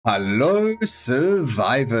Hello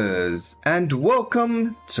survivors and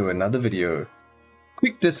welcome to another video.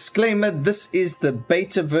 Quick disclaimer, this is the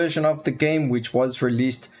beta version of the game which was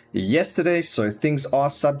released yesterday, so things are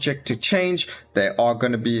subject to change. There are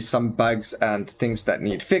going to be some bugs and things that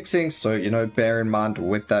need fixing, so bear in mind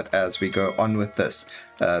with that as we go on with this.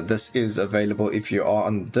 This is available if you are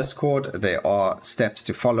on Discord. There are steps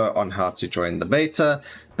to follow on how to join the beta,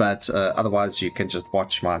 but otherwise you can just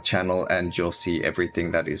watch my channel and you'll see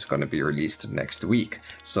everything that is going to be released next week.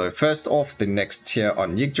 So first off, the next tier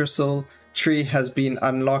on Yggdrasil tree has been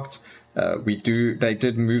unlocked. They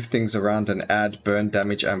did move things around and add burn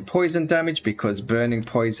damage and poison damage, because burning,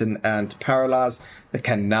 poison and paralyze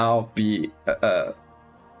can now be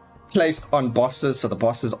placed on bosses, so the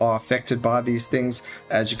bosses are affected by these things.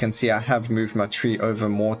 As you can see, I have moved my tree over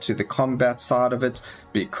more to the combat side of it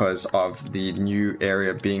because of the new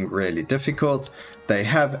area being really difficult. They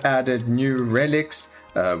have added new relics.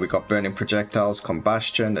 We got burning projectiles,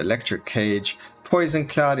 combustion, electric cage, poison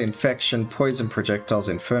cloud, infection, poison projectiles,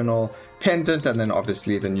 infernal, pendant, and then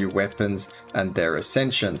obviously the new weapons and their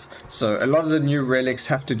ascensions. So a lot of the new relics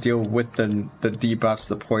have to deal with the debuffs,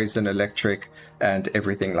 the poison, electric, and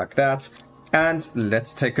everything like that. And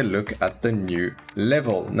let's take a look at the new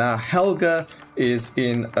level. Now Helga is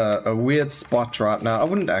in a weird spot right now. I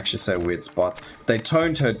wouldn't actually say a weird spot. They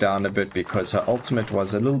toned her down a bit because her ultimate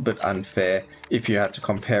was a little bit unfair if you had to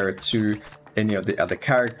compare it to any of the other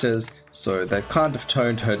characters. So they've kind of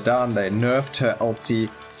toned her down. They nerfed her ulti.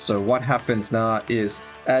 So what happens now is,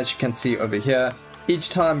 as you can see over here, each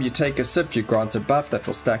time you take a sip, you grant a buff that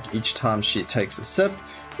will stack each time she takes a sip.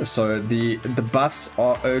 So the buffs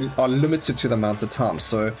are limited to the amount of time.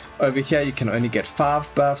 So over here you can only get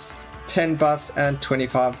 5 buffs, 10 buffs and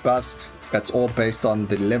 25 buffs. That's all based on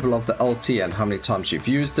the level of the ulti and how many times you've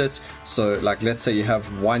used it. So like, let's say you have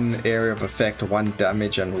 1 area of effect, 1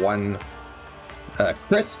 damage and 1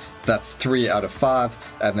 crit, that's 3 out of 5,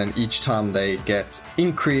 and then each time they get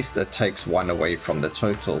increased it takes 1 away from the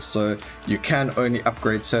total. So you can only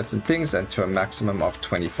upgrade certain things and to a maximum of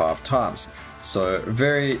 25 times. So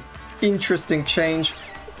very interesting change.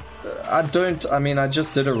 I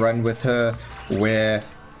just did a run with her where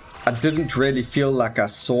I didn't really feel like I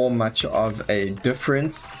saw much of a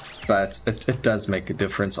difference, but it does make a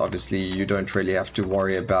difference. Obviously you don't really have to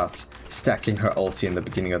worry about stacking her ulti in the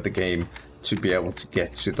beginning of the game to be able to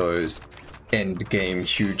get to those end game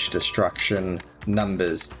huge destruction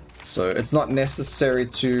numbers. So it's not necessary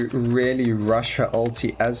to really rush her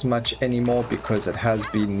ulti as much anymore, because it has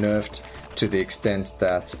been nerfed to the extent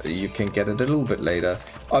that you can get it a little bit later.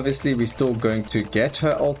 Obviously we're still going to get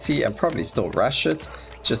her ulti and probably still rush it,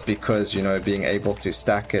 just because being able to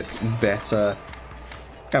stack it better,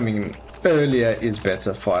 earlier is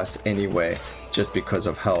better for us anyway, just because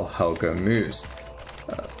of how Helga moves.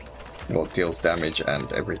 Well, deals damage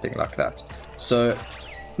and everything like that. So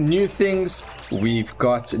new things, we've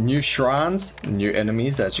got new shrines, new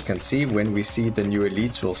enemies. As you can see, when we see the new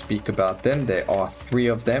elites, we'll speak about them. There are 3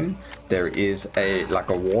 of them. There is a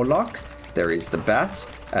warlock, there is the bat,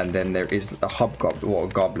 and then there is the hobgoblin or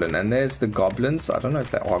goblin, and there's the goblins. I don't know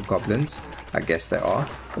if they are goblins, I guess they are.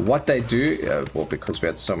 What they do, well, because we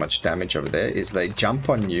had so much damage over there, is they jump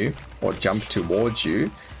on you or jump towards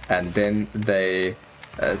you, and then they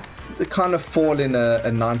kind of fall in a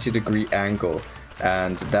 90-degree angle,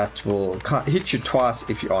 and that will hit you twice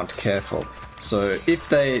if you aren't careful. So if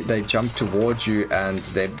they jump towards you and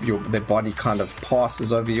their body kind of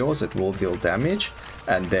passes over yours, it will deal damage,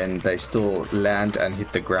 and then they still land and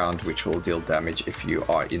hit the ground, which will deal damage if you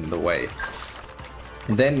are in the way.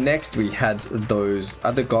 Then next we had those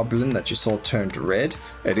other goblin that you saw turned red.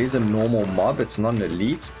 It is a normal mob, it's not an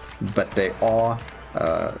elite, but they are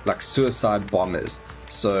like suicide bombers.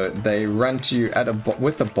 So they run to you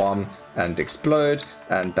with a bomb and explode,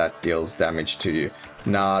 and that deals damage to you.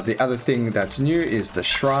 Now the other thing that's new is the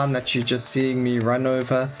shrine that you're just seeing me run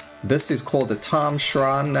over. This is called a time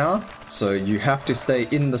shrine now. So you have to stay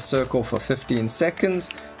in the circle for 15 seconds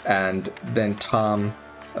and then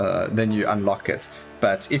then you unlock it.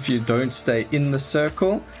 But if you don't stay in the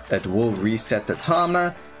circle, it will reset the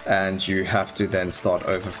timer and you have to then start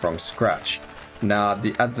over from scratch. Now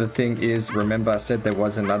the other thing is, remember I said there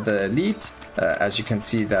was another elite. As you can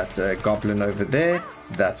see, that goblin over there,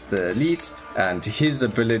 that's the elite, and his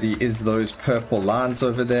ability is those purple lines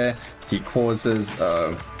over there. He causes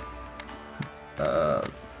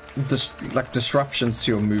disruptions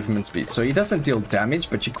to your movement speed. So he doesn't deal damage,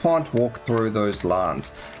 but you can't walk through those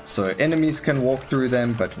lines. So enemies can walk through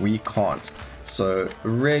them, but we can't. So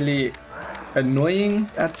really annoying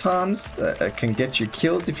at times. It can get you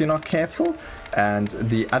killed if you're not careful. And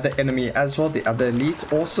the other enemy as well, the other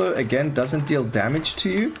elite, also again doesn't deal damage to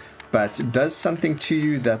you, but does something to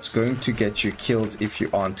you that's going to get you killed if you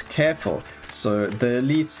aren't careful. So the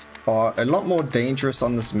elites are a lot more dangerous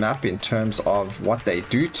on this map in terms of what they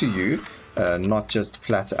do to you, not just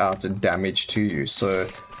flat out damage to you. So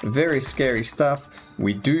very scary stuff.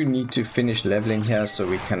 We do need to finish leveling here so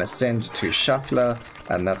we can ascend to Shuffler,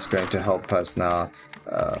 and that's going to help us now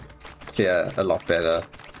clear a lot better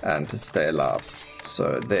and stay alive.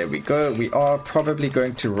 So there we go. We are probably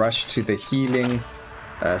going to rush to the healing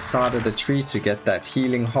side of the tree to get that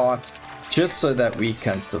healing heart, just so that we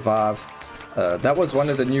can survive. That was one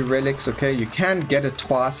of the new relics. Okay, you can get it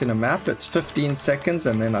twice in a map. It's 15 seconds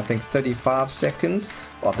and then I think 35 seconds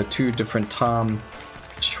are the two different time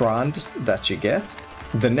shrines that you get.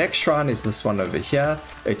 The next shrine is this one over here.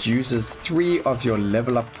 It uses 3 of your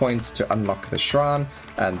level up points to unlock the shrine,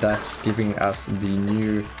 and that's giving us the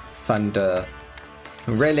new thunder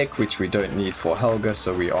relic, which we don't need for Helga,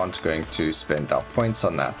 so we aren't going to spend our points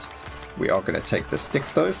on that. We are going to take the stick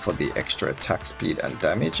though for the extra attack speed and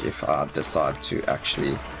damage if I decide to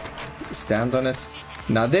actually stand on it.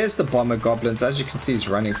 Now there's the bomber goblins. As you can see, he's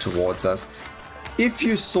running towards us. If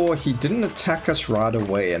you saw, he didn't attack us right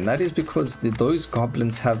away, and that is because those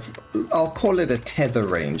goblins have, I'll call it a tether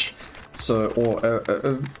range. So,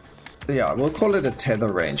 or yeah, we'll call it a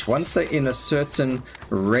tether range. Once they're in a certain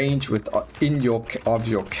range of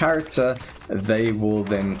your character, they will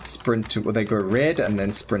then sprint to, or they go red and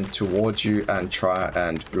then sprint towards you and try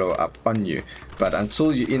and blow up on you. But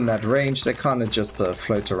until you're in that range, they kind of just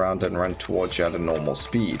float around and run towards you at a normal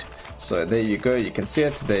speed. So there you go, you can see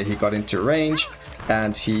it there. He got into range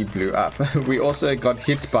and he blew up. We also got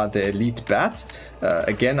hit by the elite bat.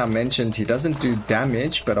 Again, I mentioned he doesn't do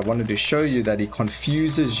damage, but I wanted to show you that he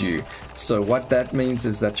confuses you. So what that means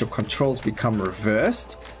is that your controls become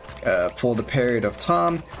reversed for the period of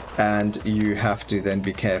time, and you have to then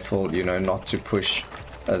be careful, you know, not to push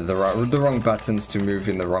the wrong buttons to move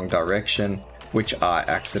in the wrong direction, which I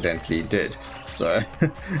accidentally did. So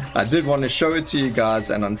I did want to show it to you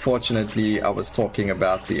guys, and unfortunately I was talking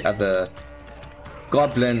about the other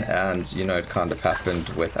goblin, and you know, it kind of happened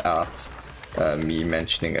without me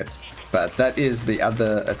mentioning it. But that is the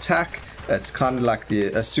other attack. It's kind of like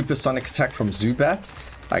a supersonic attack from Zubat,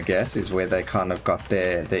 I guess, is where they kind of got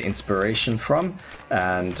their inspiration from,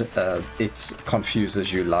 and it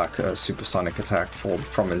confuses you like a supersonic attack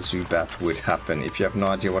from a Zubat would happen. If you have no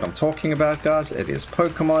idea what I'm talking about, guys, it is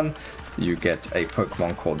Pokemon. You get a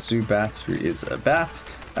Pokemon called Zubat, who is a bat,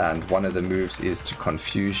 and one of the moves is to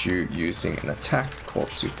confuse you using an attack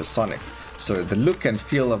called Supersonic. So the look and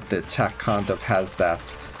feel of the attack kind of has that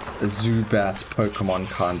Zubat Pokemon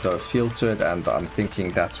kind of feel to it, and I'm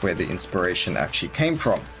thinking that's where the inspiration actually came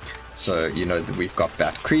from. So, you know, we've got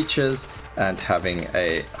bat creatures, and having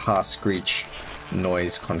a high screech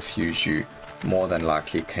noise confuse you more than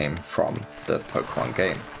likely came from the Pokemon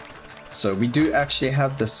game. So we do actually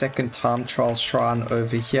have the second time trial shrine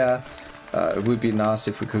over here. It would be nice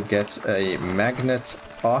if we could get a magnet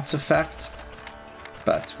artifact,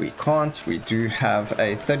 but we can't. We do have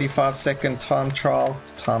a 35-second time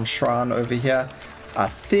shrine over here. I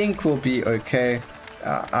think we'll be okay.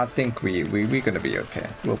 I think we're going to be okay.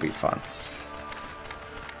 We'll be fine.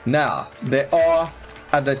 Now, there are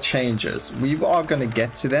other changes. We are going to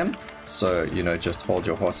get to them. So, you know, just hold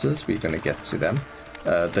your horses. We're going to get to them.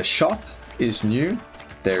 The shop is new.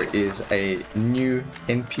 There is a new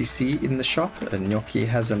NPC in the shop. Gnocchi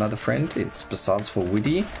has another friend. It's besides for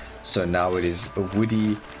Woody. So now it is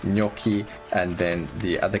Woody, Gnocchi, and then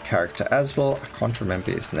the other character as well. I can't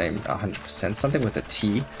remember his name 100%, something with a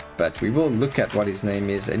T, but we will look at what his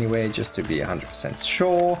name is anyway, just to be 100%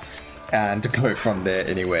 sure, and go from there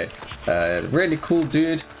anyway. Really cool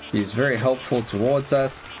dude. He's very helpful towards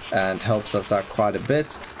us and helps us out quite a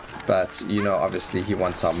bit, but you know, obviously he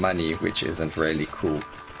wants our money, which isn't really cool.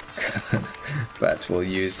 But we'll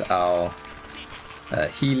use our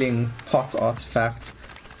healing pot artifact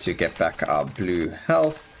to get back our blue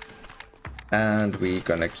health, and we're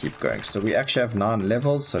gonna keep going. So we actually have 9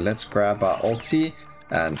 levels, so let's grab our ulti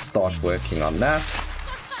and start working on that.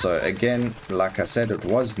 So again, like I said, it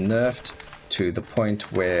was nerfed to the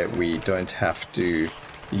point where we don't have to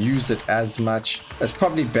use it as much. It's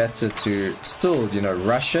probably better to still, you know,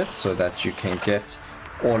 rush it so that you can get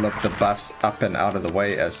all of the buffs up and out of the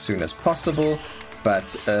way as soon as possible.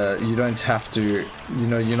 But you don't have to, you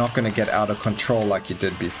know, you're not going to get out of control like you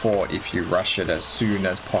did before if you rush it as soon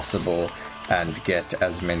as possible and get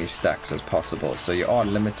as many stacks as possible. So you are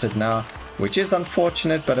limited now, which is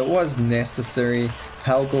unfortunate, but it was necessary.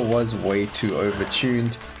 Helga was way too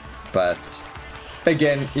overtuned, but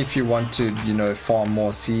again, if you want to, you know, farm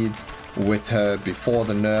more seeds with her before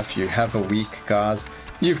the nerf, you have a week, guys.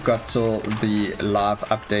 You've got till the live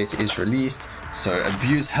update is released, so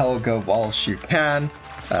abuse Helga whilst you can.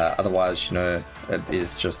 Otherwise, you know, it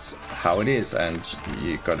is just how it is, and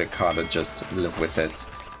you gotta kind of just live with it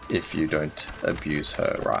if you don't abuse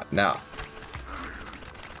her right now.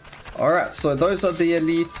 Alright, so those are the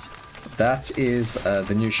elites. That is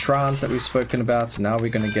the new shrines that we've spoken about. Now we're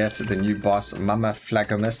going to get the new boss, Mama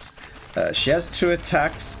Flagamus. She has 2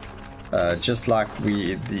 attacks, just like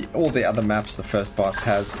all the other maps the first boss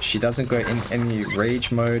has. She doesn't go in any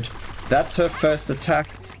rage mode. That's her first attack.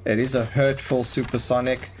 It is a hurtful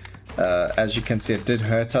supersonic. As you can see, it did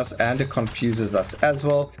hurt us and it confuses us as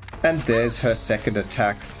well. And there's her second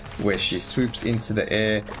attack, where she swoops into the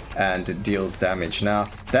air and deals damage.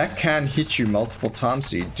 Now, that can hit you multiple times,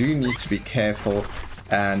 so you do need to be careful.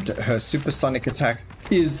 And her supersonic attack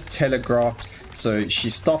is telegraphed, so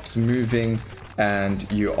she stops moving and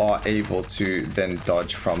you are able to then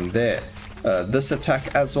dodge from there. This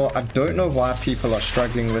attack as well, I don't know why people are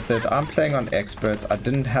struggling with it. I'm playing on expert, I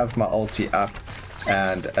didn't have my ulti up,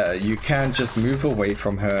 and you can just move away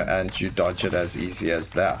from her and you dodge it as easy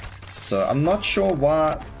as that. So I'm not sure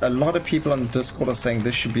why a lot of people on Discord are saying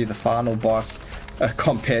this should be the final boss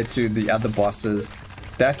compared to the other bosses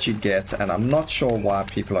that you get, and I'm not sure why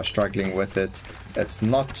people are struggling with it. It's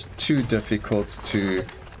not too difficult to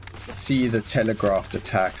see the telegraphed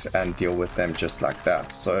attacks and deal with them just like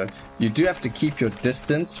that. So you do have to keep your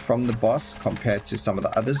distance from the boss compared to some of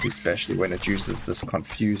the others, especially when it uses this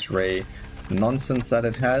confused ray nonsense that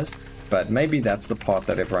it has. But maybe that's the part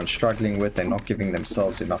that everyone's struggling with. They're not giving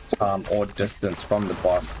themselves enough time or distance from the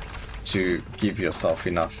boss to give yourself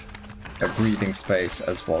enough breathing space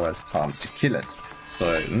as well as time to kill it.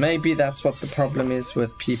 So maybe that's what the problem is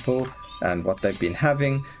with people and what they've been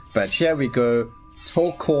having. But here we go.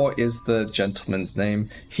 Torkor is the gentleman's name.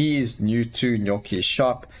 He is new to Gnocchi's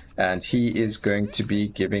shop, and he is going to be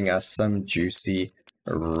giving us some juicy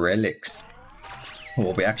relics.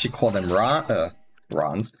 Well, we actually call them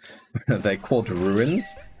Rans. They're called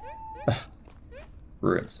ruins.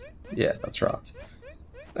 Ruins. Yeah, that's right.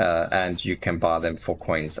 And you can buy them for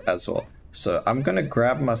coins as well. So I'm going to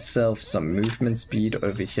grab myself some movement speed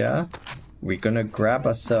over here. We're going to grab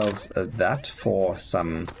ourselves that for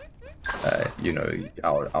some, you know,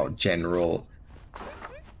 our general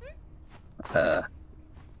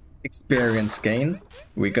experience gain.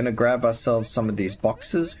 We're going to grab ourselves some of these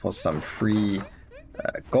boxes for some free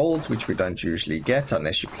gold, which we don't usually get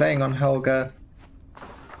unless you're playing on Helga.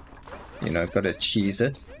 You know, gotta cheese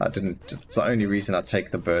it. It's the only reason I take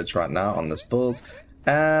the birds right now on this build.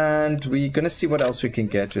 And we're gonna see what else we can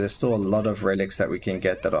get. There's still a lot of relics that we can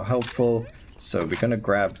get that are helpful. So we're gonna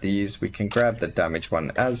grab these. We can grab the damage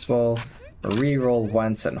one as well. Reroll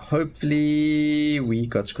once and hopefully we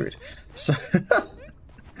got screwed. So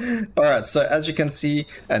alright, so as you can see,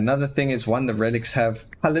 another thing is, one, the relics have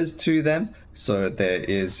colors to them. So there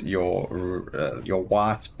is your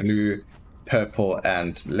white, blue, purple,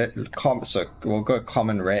 and so we'll go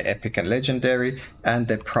common, rare, epic, and legendary, and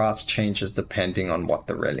their price changes depending on what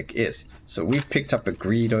the relic is. So we've picked up a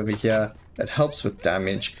greed over here. It helps with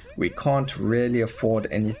damage. We can't really afford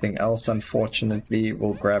anything else, unfortunately.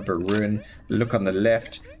 We'll grab a rune. Look on the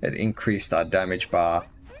left, it increased our damage by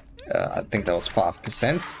I think that was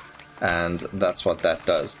 5%, and that's what that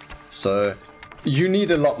does. So you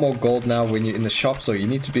need a lot more gold now when you're in the shop, so you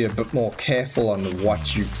need to be a bit more careful on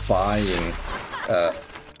what you're buying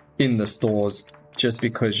in the stores, just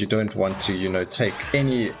because you don't want to, you know, take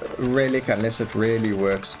any relic unless it really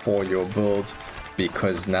works for your build,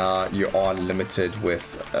 because now you are limited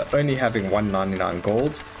with only having 199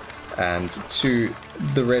 gold. And 2,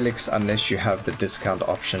 the relics, unless you have the discount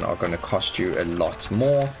option, are going to cost you a lot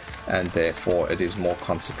more, and therefore it is more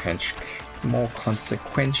consequential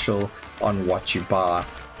on what you buy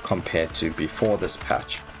compared to before this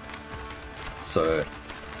patch. So,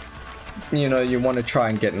 you know, you want to try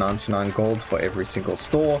and get 99 gold for every single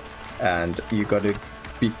store, and you got to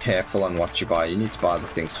be careful on what you buy. You need to buy the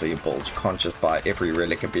things for your build. You can't just buy every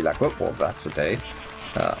relic and be like, oh, well, that's a day.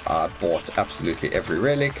 I bought absolutely every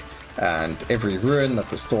relic and every rune that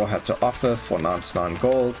the store had to offer for 99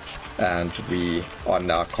 gold, and we are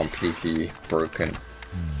now completely broken.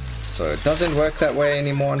 So it doesn't work that way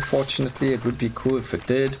anymore, unfortunately. It would be cool if it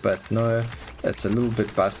did, but no, it's a little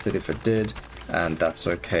bit busted if it did, and that's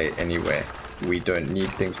okay anyway. We don't need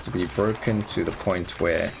things to be broken to the point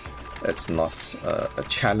where it's not a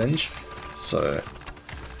challenge, so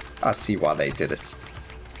I see why they did it.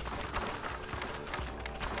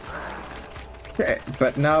 Okay,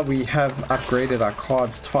 but now we have upgraded our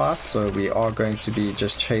cards twice, so we are going to be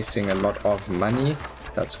just chasing a lot of money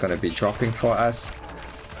that's going to be dropping for us.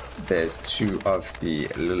 There's two of the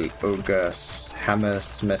little ogre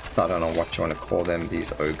hammersmith, I don't know what you want to call them.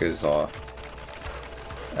 These ogres are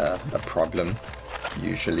a problem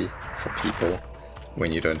usually for people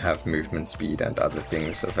when you don't have movement speed and other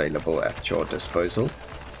things available at your disposal.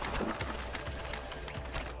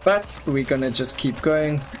 But we're gonna just keep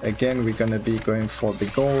going. Again, we're gonna be going for the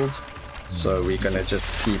gold, so we're gonna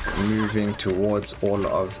just keep moving towards all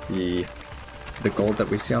of the gold that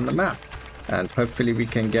we see on the map, and hopefully we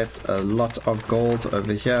can get a lot of gold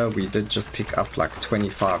over here. We did just pick up like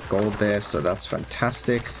 25 gold there, so that's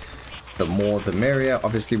fantastic. The more the merrier.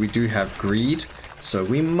 Obviously we do have greed, so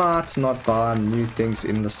we might not buy new things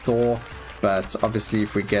in the store, but obviously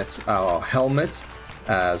if we get our helmet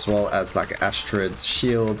as well as like Astrid's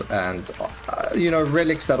shield and you know,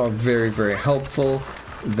 relics that are very, very helpful,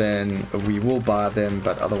 then we will buy them.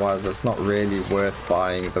 But otherwise it's not really worth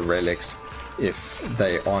buying the relics if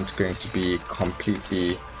they aren't going to be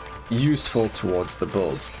completely useful towards the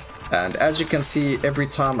build. And as you can see, every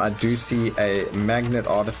time I do see a magnet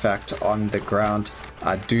artifact on the ground,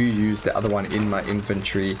 I do use the other one in my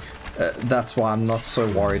inventory. That's why I'm not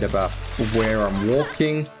so worried about where I'm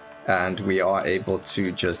walking, and we are able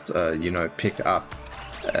to just you know, pick up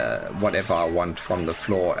whatever I want from the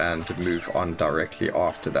floor and move on directly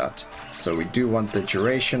after that. So we do want the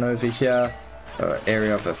duration over here,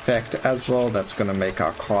 area of effect as well. That's going to make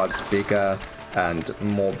our cards bigger and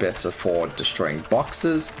more better for destroying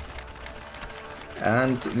boxes.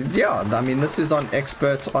 And yeah, I mean, this is on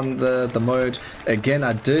expert on the mode. Again,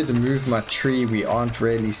 I did move my tree. We aren't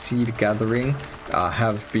really seed gathering. I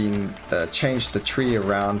have been changed the tree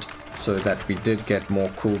around so that we did get more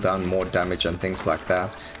cooldown, more damage and things like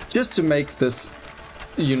that, just to make this,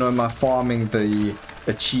 you know, my farming, the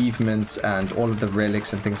achievements and all of the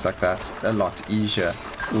relics and things like that a lot easier.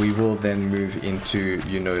 We will then move into,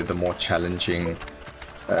 you know, the more challenging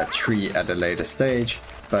tree at a later stage.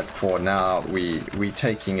 But for now, we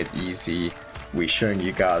taking it easy. We're showing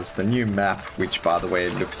you guys the new map, which by the way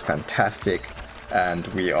looks fantastic, and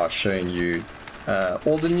we are showing you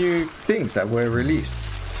all the new things that were released.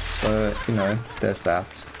 So, you know, there's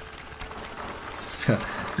that.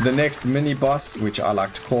 The next mini boss, which I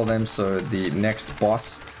like to call them, so the next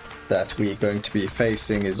boss that we're going to be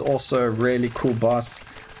facing is also a really cool boss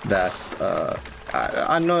that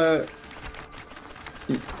I know,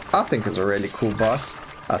 I think is a really cool boss.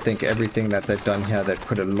 I think everything that they've done here, they've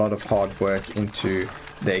put a lot of hard work into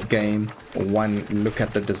their game. One, look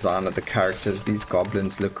at the design of the characters. These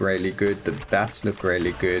goblins look really good. The bats look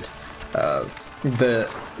really good. The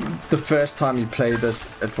first time you play this,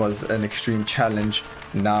 it was an extreme challenge.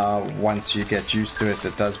 Now, once you get used to it,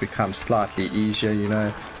 it does become slightly easier, you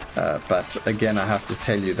know. But again, I have to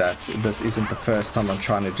tell you that this isn't the first time I'm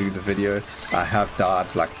trying to do the video. I have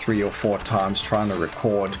died like 3 or 4 times trying to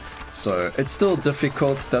record. So it's still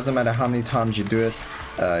difficult. Doesn't matter how many times you do it.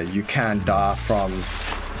 You can die from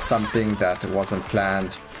something that wasn't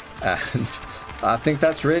planned. And I think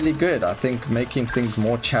that's really good. I think making things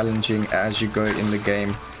more challenging as you go in the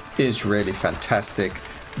game is really fantastic.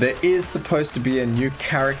 There is supposed to be a new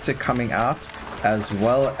character coming out, as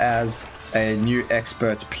well as a new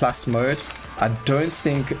Expert Plus mode. I don't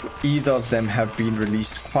think either of them have been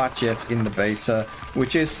released quite yet in the beta,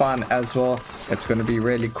 which is fun as well. It's going to be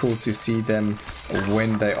really cool to see them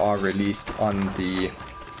when they are released on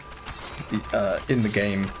in the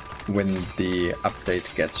game, when the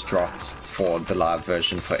update gets dropped for the live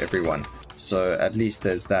version for everyone. So at least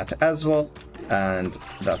there's that as well, and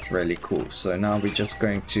that's really cool. So now we're just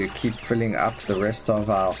going to keep filling up the rest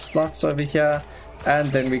of our slots over here,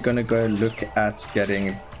 and then we're going to go look at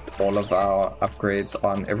getting all of our upgrades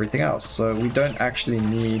on everything else. So we don't actually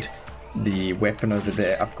need the weapon over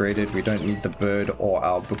there upgraded. We don't need the bird or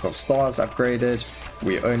our Book of Stars upgraded.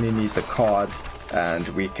 We only need the cards, and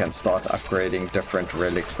we can start upgrading different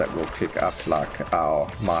relics that we'll pick up, like our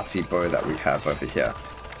mighty bow that we have over here.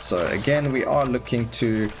 So again, we are looking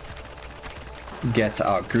to get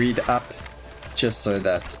our greed up, just so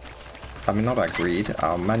that, I mean, not our greed,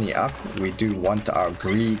 our money up. We do want our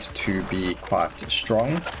greed to be quite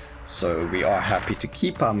strong, so we are happy to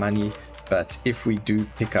keep our money. But if we do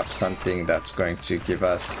pick up something that's going to give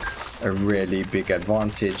us a really big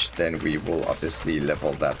advantage, then we will obviously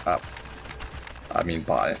level that up. I mean,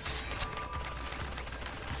 buy it.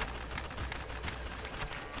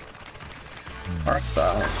 Alright,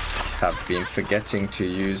 I have been forgetting to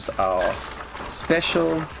use our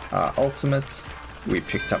special, ultimate. We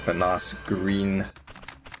picked up a nice green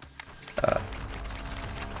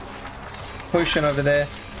potion over there.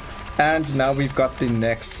 And now we've got the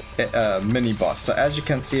next mini boss. So as you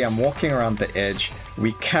can see, I'm walking around the edge.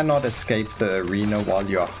 We cannot escape the arena while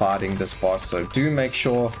you are fighting this boss. So do make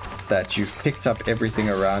sure that you've picked up everything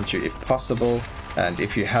around you if possible. And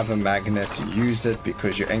if you have a magnet, use it,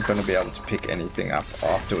 because you ain't going to be able to pick anything up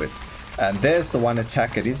afterwards. And there's the one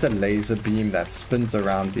attack. It is a laser beam that spins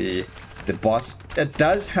around the boss. It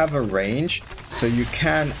does have a range, so you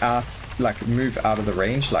can move out of the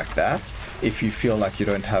range like that if you feel like you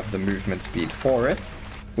don't have the movement speed for it.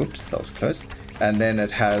 Oops, that was close. And then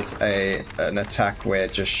it has an attack where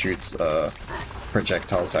it just shoots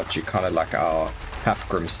projectiles at you, kind of like our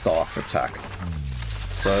Half-Grim Staff attack.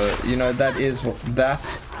 So, you know, that is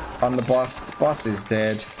that on the boss. The boss is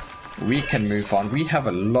dead. We can move on. We have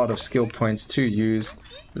a lot of skill points to use.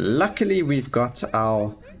 Luckily, we've got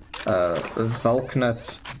our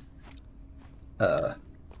Vulcanite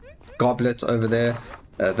goblet over there.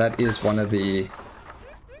 That is one of the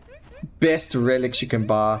best relics you can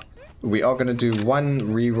buy. We are going to do one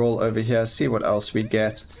reroll over here, see what else we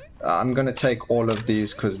get. I'm going to take all of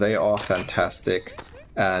these because they are fantastic,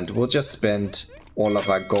 and we'll just spend all of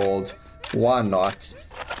our gold. Why not?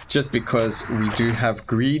 Just because we do have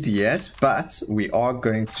greed, yes, but we are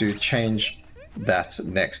going to change that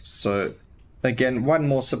next. So again, one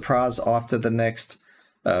more surprise after the next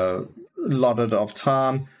allotted of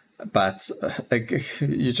time, but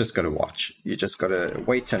you just got to watch. You just got to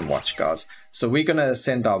wait and watch, guys. So we're going to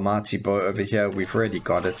send our mighty bow over here. We've already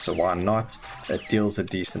got it, so why not? It deals a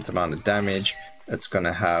decent amount of damage. It's going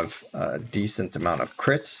to have a decent amount of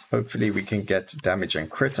crit. Hopefully we can get damage and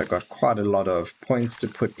crit. I got quite a lot of points to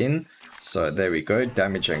put in. So there we go,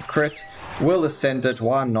 damage and crit. We'll ascend it,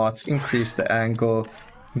 why not? Increase the angle,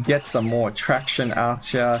 get some more traction out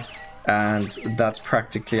here. And that's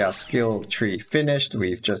practically our skill tree finished.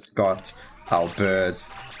 We've just got our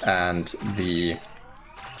birds and the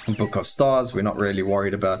Book of Stars. We're not really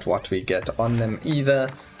worried about what we get on them either,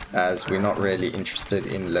 as we're not really interested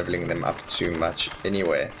in leveling them up too much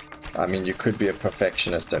anyway. I mean, you could be a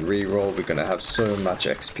perfectionist and reroll. We're going to have so much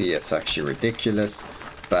XP, it's actually ridiculous.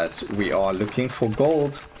 But we are looking for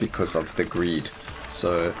gold because of the greed.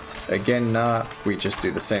 So again, now we just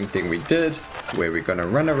do the same thing we did, where we're going to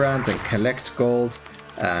run around and collect gold,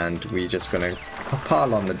 and we're just going to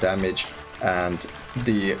pile on the damage, and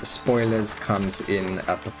the spoilers comes in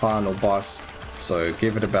at the final boss. So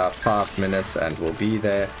give it about 5 minutes and we'll be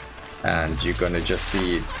there, and you're going to just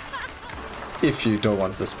see. If you don't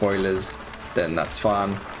want the spoilers, then that's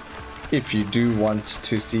fine. If you do want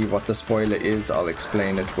to see what the spoiler is, I'll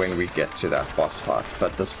explain it when we get to that boss fight.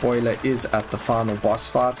 But the spoiler is at the final boss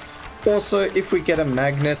fight. Also, if we get a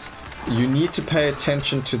magnet, you need to pay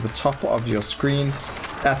attention to the top of your screen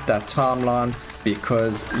at that timeline,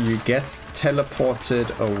 because you get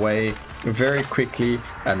teleported away very quickly,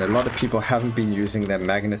 and a lot of people haven't been using their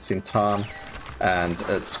magnets in time, and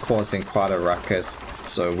it's causing quite a ruckus.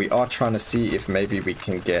 So we are trying to see if maybe we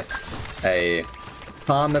can get a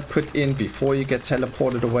timer put in before you get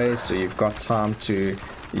teleported away, so you've got time to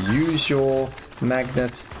use your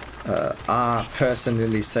magnet. I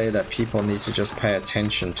personally say that people need to just pay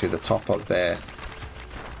attention to the top of their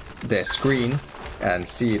screen and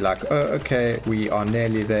see like, oh, okay, we are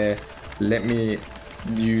nearly there, let me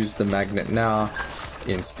use the magnet now,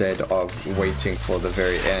 instead of waiting for the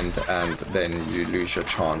very end, and then you lose your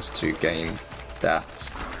chance to gain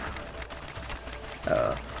that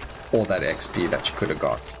all that XP that you could have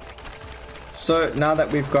got. So now that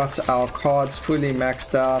we've got our cards fully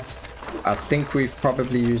maxed out, I think we've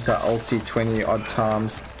probably used our ulti 20 odd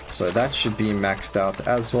times, so that should be maxed out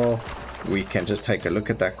as well. We can just take a look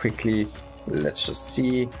at that quickly. Let's just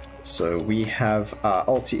see. So we have our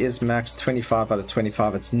ulti is maxed 25 out of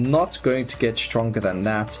 25. It's not going to get stronger than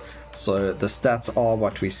that, so the stats are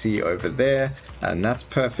what we see over there, and that's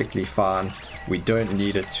perfectly fine. We don't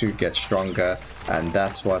need it to get stronger, and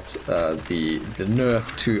that's what the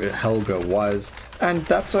nerf to Helga was, and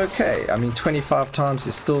that's okay. I mean, 25 times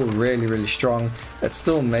is still really strong. It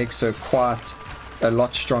still makes her quite a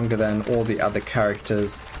lot stronger than all the other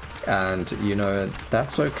characters, and you know,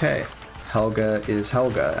 that's okay. Helga is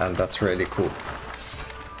Helga, and that's really cool.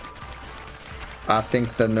 I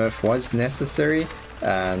think the nerf was necessary,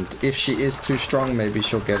 and if she is too strong, maybe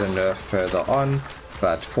she'll get a nerf further on,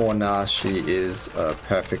 but for now she is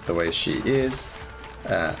perfect the way she is.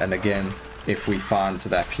 And again, if we find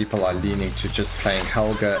that people are leaning to just playing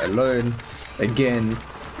Helga alone, again,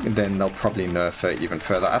 then they'll probably nerf her even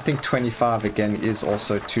further. I think 25 again is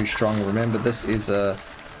also too strong. Remember, this is a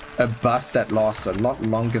buff that lasts a lot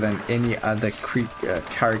longer than any other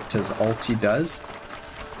character's ulti does,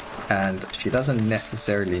 and she doesn't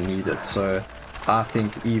necessarily need it. So I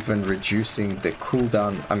think even reducing the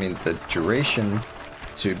cooldown, the duration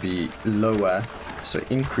to be lower, so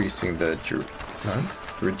increasing the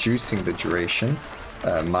reducing the duration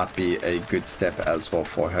might be a good step as well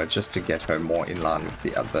for her, just to get her more in line with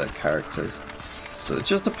the other characters. So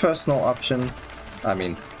just a personal option,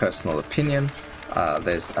 personal opinion.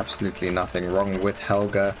 There's absolutely nothing wrong with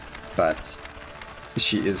Helga, but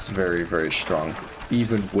she is very, very strong.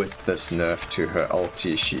 Even with this nerf to her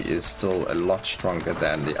ulti, she is still a lot stronger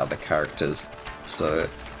than the other characters. So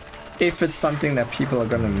if it's something that people are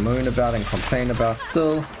going to moan about and complain about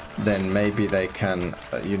still, then maybe they can,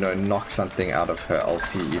 knock something out of her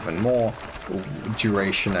ulti even more,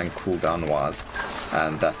 duration and cooldown wise,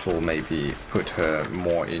 and that will maybe put her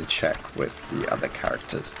more in check with the other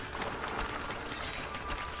characters.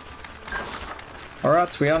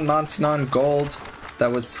 Alright, we are 99 gold.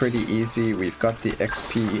 That was pretty easy. We've got the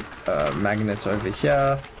XP magnet over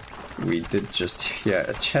here. We did just hear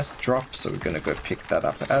a chest drop, so we're going to go pick that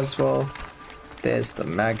up as well. There's the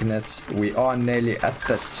magnet. We are nearly at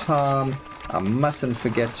the time. I mustn't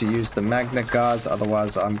forget to use the magnet, guys,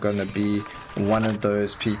 otherwise I'm going to be one of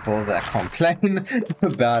those people that complain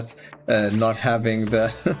about not having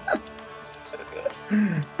the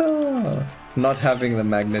not having the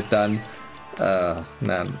magnet done.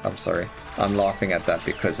 Man, I'm sorry. I'm laughing at that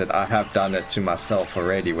because I have done it to myself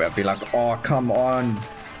already, where I'd be like, oh, come on,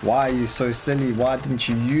 why are you so silly? Why didn't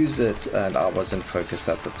you use it? And I wasn't focused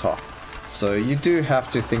at the top. So you do have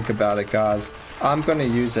to think about it, guys. I'm going to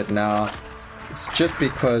use it now. It's just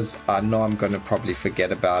because I know I'm going to probably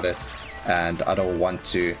forget about it, and I don't want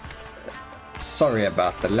to. Sorry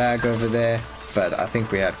about the lag over there, but I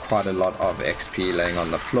think we had quite a lot of XP laying on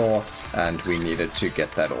the floor, and we needed to get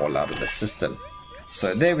that all out of the system.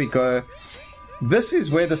 So there we go. This is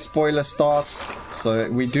where the spoiler starts. So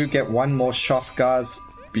we do get one more shop, guys,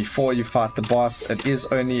 before you fight the boss. It is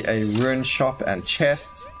only a ruin shop and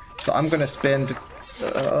chests. So I'm going to spend,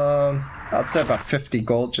 I'd say about 50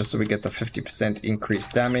 gold just so we get the 50%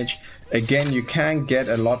 increased damage. Again, you can get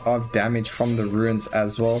a lot of damage from the ruins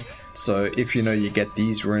as well. So if you get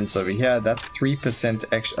these ruins over here, that's 3%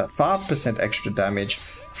 extra, 5% extra damage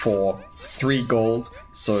for 3 gold.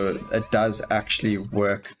 So it does actually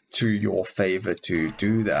work to your favor to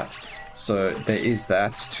do that. So there is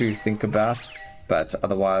that to think about. But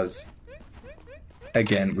otherwise,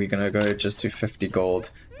 again, we're going to go just to 50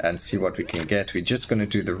 gold and see what we can get. We're just going to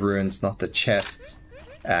do the ruins, not the chests.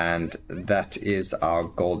 And that is our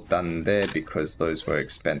gold done there because those were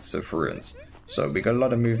expensive ruins. So we got a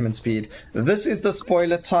lot of movement speed. This is the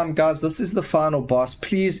spoiler time, guys. This is the final boss.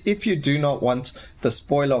 Please, if you do not want the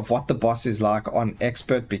spoiler of what the boss is like on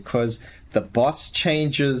expert, because the boss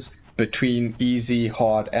changes between easy,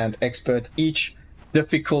 hard, and expert. Each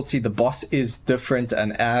difficulty, the boss is different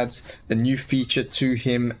and adds a new feature to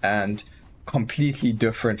him and completely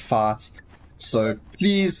different fights. So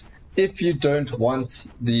please, if you don't want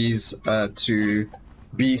these to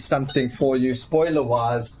be something for you spoiler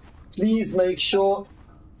wise, please make sure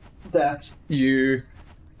that you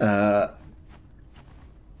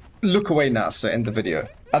look away now, so end the video.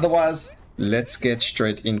 Otherwise, let's get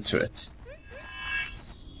straight into it.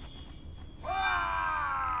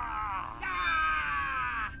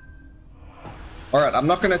 Alright, I'm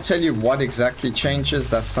not going to tell you what exactly changes.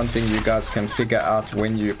 That's something you guys can figure out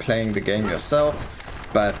when you're playing the game yourself.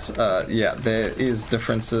 But yeah, there is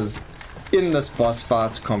differences in this boss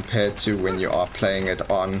fight compared to when you are playing it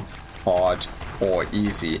on hard or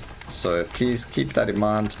easy. So please keep that in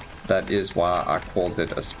mind. That is why I called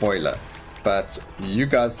it a spoiler. But you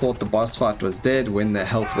guys thought the boss fight was dead when their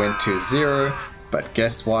health went to 0. But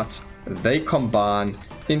guess what? They combine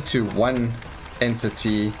into one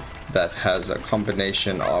entity that has a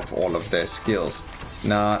combination of all of their skills.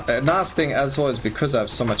 Now, a nice thing as well is because I have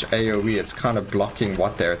so much AoE, it's kind of blocking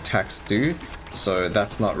what their attacks do. So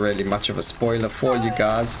that's not really much of a spoiler for you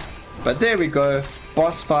guys. But there we go.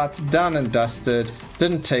 Boss fights done and dusted.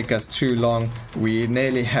 Didn't take us too long. We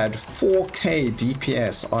nearly had 4k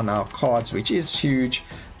DPS on our cards, which is huge.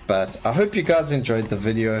 But I hope you guys enjoyed the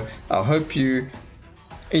video. I hope you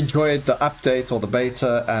enjoyed the update or the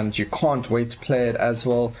beta and you can't wait to play it as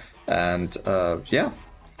well. And yeah,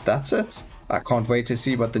 that's it. I can't wait to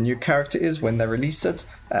see what the new character is when they release it.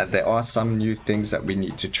 There are some new things that we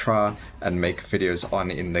need to try and make videos on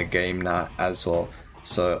in the game now as well.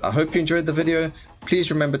 So I hope you enjoyed the video.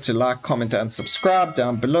 Please remember to like, comment, and subscribe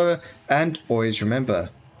down below. And always remember,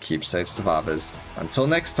 keep safe, survivors. Until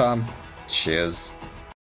next time, cheers.